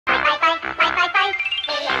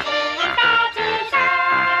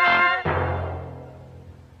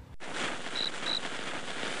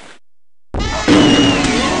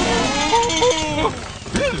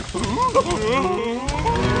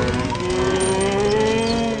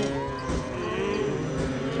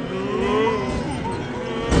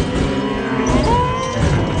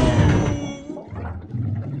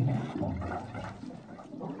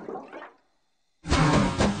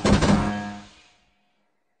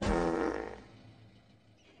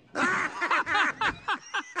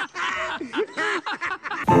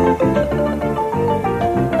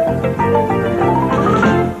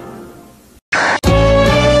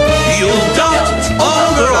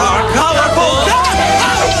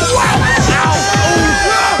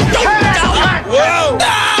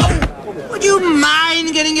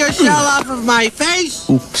Shell off of my face.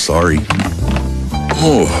 Oops, sorry.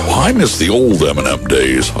 Oh, I miss the old M&M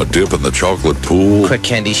days. A dip in the chocolate pool. Quick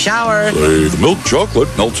candy shower. Say, the milk chocolate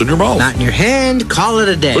melts in your mouth. Not in your hand. Call it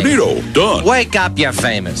a day. Benito, done. Wake up, you're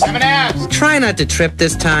famous. M&M's. Try not to trip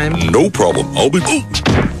this time. No problem. I'll be...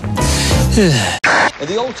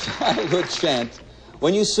 The old childhood chant,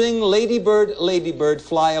 when you sing Lady Bird, Lady Bird,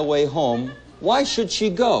 fly away home, why should she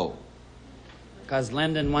go? Because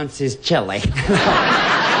Lyndon wants his chili.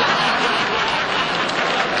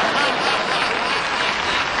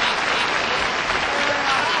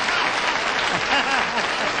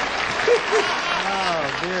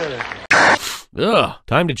 Ugh,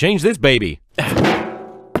 time to change this baby.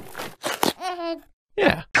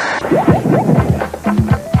 Yeah.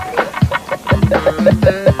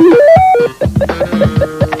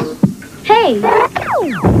 Hey!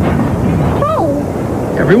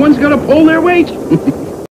 Everyone's got to pull their weight.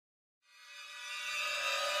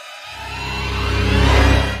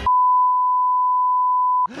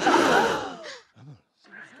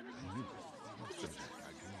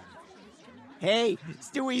 Hey,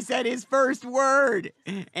 Stewie said his first word,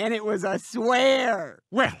 and it was a swear.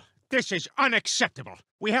 Well, this is unacceptable.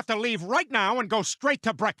 We have to leave right now and go straight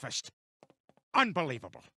to breakfast.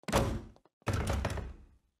 Unbelievable.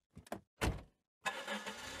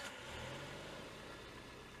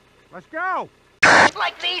 Let's go.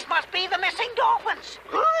 Like these must be the missing dolphins.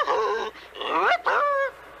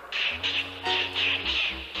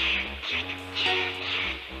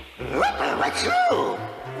 What's you?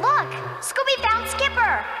 Look, Scooby found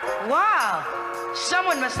Skipper. Wow,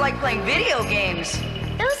 someone must like playing video games.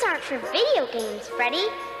 Those aren't for video games, Freddy.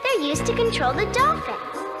 They're used to control the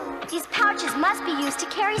dolphins. These pouches must be used to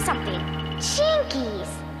carry something. Jinkies,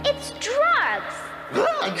 it's drugs.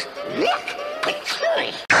 Drugs? Look,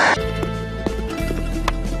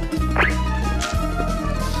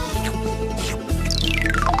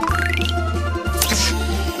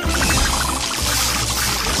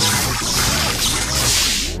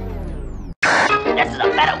 This is a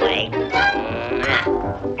better way.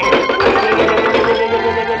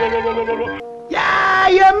 Yeah,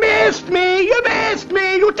 you missed me! You missed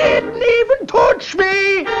me! You didn't even touch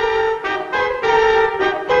me!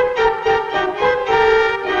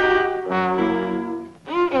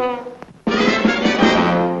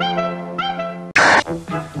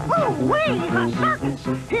 Oh, wait, a circus!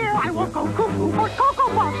 Here I will go cuckoo for Cocoa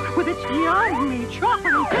Puffs with its yummy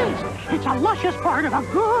chocolatey taste. It's a luscious part of a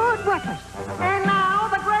good breakfast. And now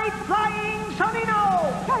the great flying Sonny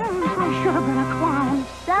No! I should have been a clown.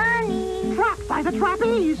 Sonny! Trapped by the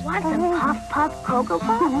trapeze. Want some Puff Puff Cocoa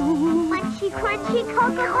Puffs? Crunchy, crunchy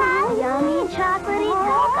Cocoa Puffs? Yummy, chocolatey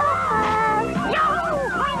Cocoa Puffs? Yo!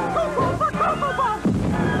 I'm cuckoo for Cocoa Puffs!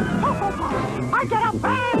 Cocoa Puffs! I get a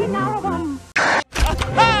bang out of them!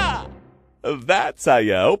 That's how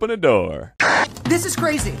you open a door. This is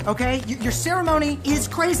crazy, okay? Your ceremony is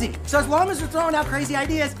crazy. So as long as you're throwing out crazy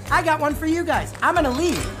ideas, I got one for you guys. I'm gonna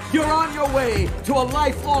leave. You're on your way to a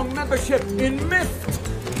lifelong membership in MIFT.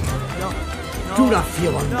 Do not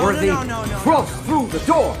feel unworthy. No. Cross through the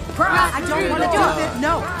door. Cross. I don't want to do it.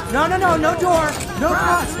 No door. No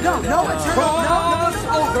cross. No. Cross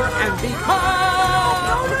over and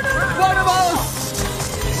become one of us.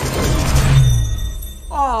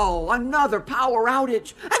 Oh, another power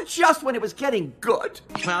outage. And just when it was getting good.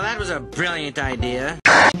 Well, that was a brilliant idea.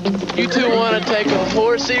 You two want to take a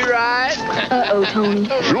horsey ride? Uh-oh, Tony.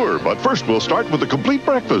 Sure, but first we'll start with a complete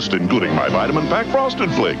breakfast, including my vitamin pack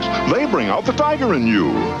Frosted Flakes. They bring out the tiger in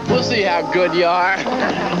you. We'll see how good you are.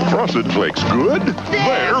 Frosted Flakes good?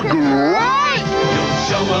 They're great!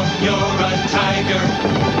 Show 'em you're a tiger.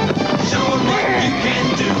 Show 'em what you can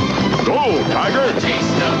do. Go, tiger!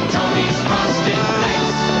 Taste of Tony's Frosted Flakes.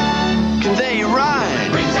 Can they ride?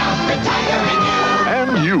 Brings out the tiger in you.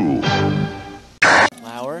 And you.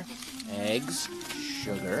 Flour, eggs,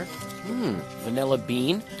 sugar, vanilla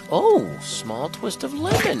bean. Oh, small twist of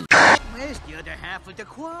lemon. Where's the other half of the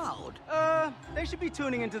crowd? They should be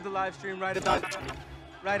tuning into the live stream right about.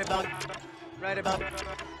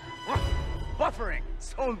 Buffering.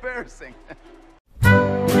 So embarrassing.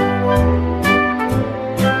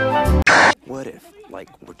 What if, like,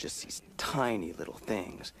 we're just these tiny little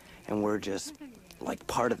things, and we're just, like,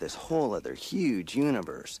 part of this whole other huge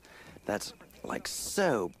universe that's, like,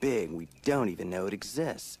 so big we don't even know it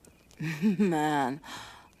exists? Man,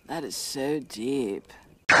 that is so deep.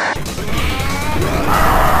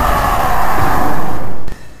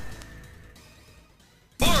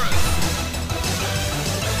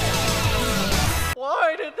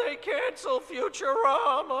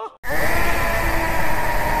 Futurama.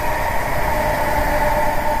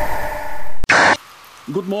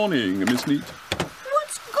 Good morning, Miss Neat.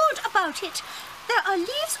 What's good about it? There are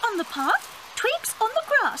leaves on the path, twigs on the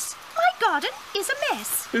grass. My garden is a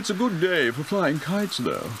mess. It's a good day for flying kites,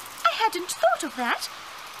 though. I hadn't thought of that.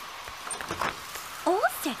 All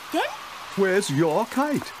set then? Where's your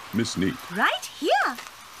kite, Miss Neat? Right here,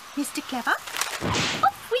 Mr. Clever.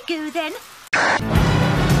 Off we go then.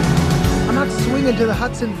 I'm not swinging to the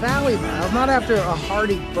Hudson Valley, Miles. Not after a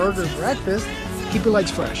hearty burger breakfast. Keep your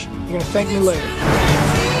legs fresh. You're gonna thank me later.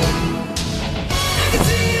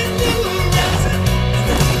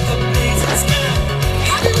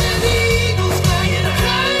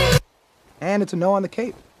 And it's a no on the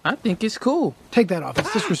cape. I think it's cool. Take that off.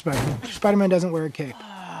 It's disrespectful. Spider-Man doesn't wear a cape.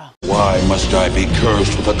 Why must I be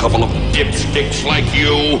cursed with a couple of dipsticks like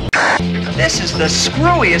you? This is the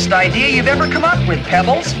screwiest idea you've ever come up with,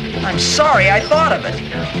 Pebbles. I'm sorry I thought of it.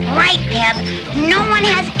 Right, Peb. No one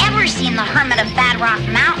has ever seen the Hermit of Bad Rock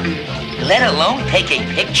Mountain. Let alone take a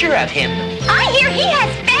picture of him. I hear he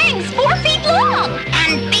has fangs 4 feet long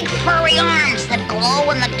and big furry arms that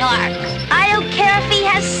glow in the dark. I don't care if he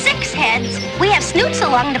has 6 heads. We have Snoots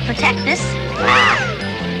along to protect us.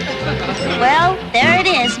 Well, there it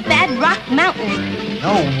is, Bad Rock Mountain.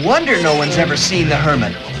 No wonder no one's ever seen the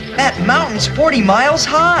Hermit. That mountain's 40 miles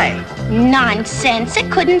high. Nonsense.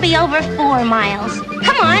 It couldn't be over 4 miles.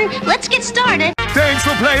 Come on, let's get started. Thanks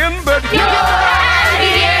for playing, but You're out of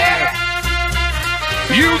here!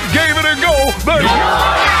 You gave it a go, but You're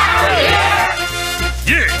out of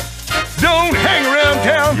here! Yeah! Don't hang around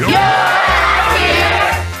town! You're out of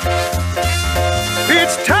here!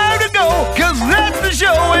 It's time to go, 'cause that's the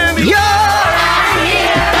show, and You're out of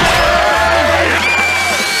here!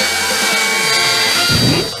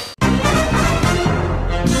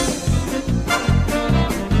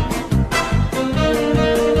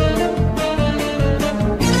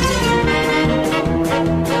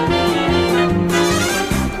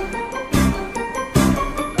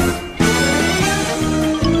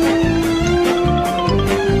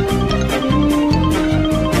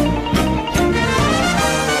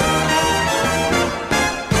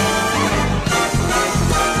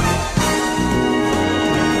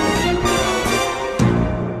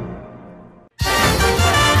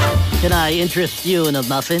 Can I interest you in a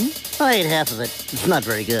muffin? I ate half of it. It's not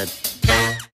very good.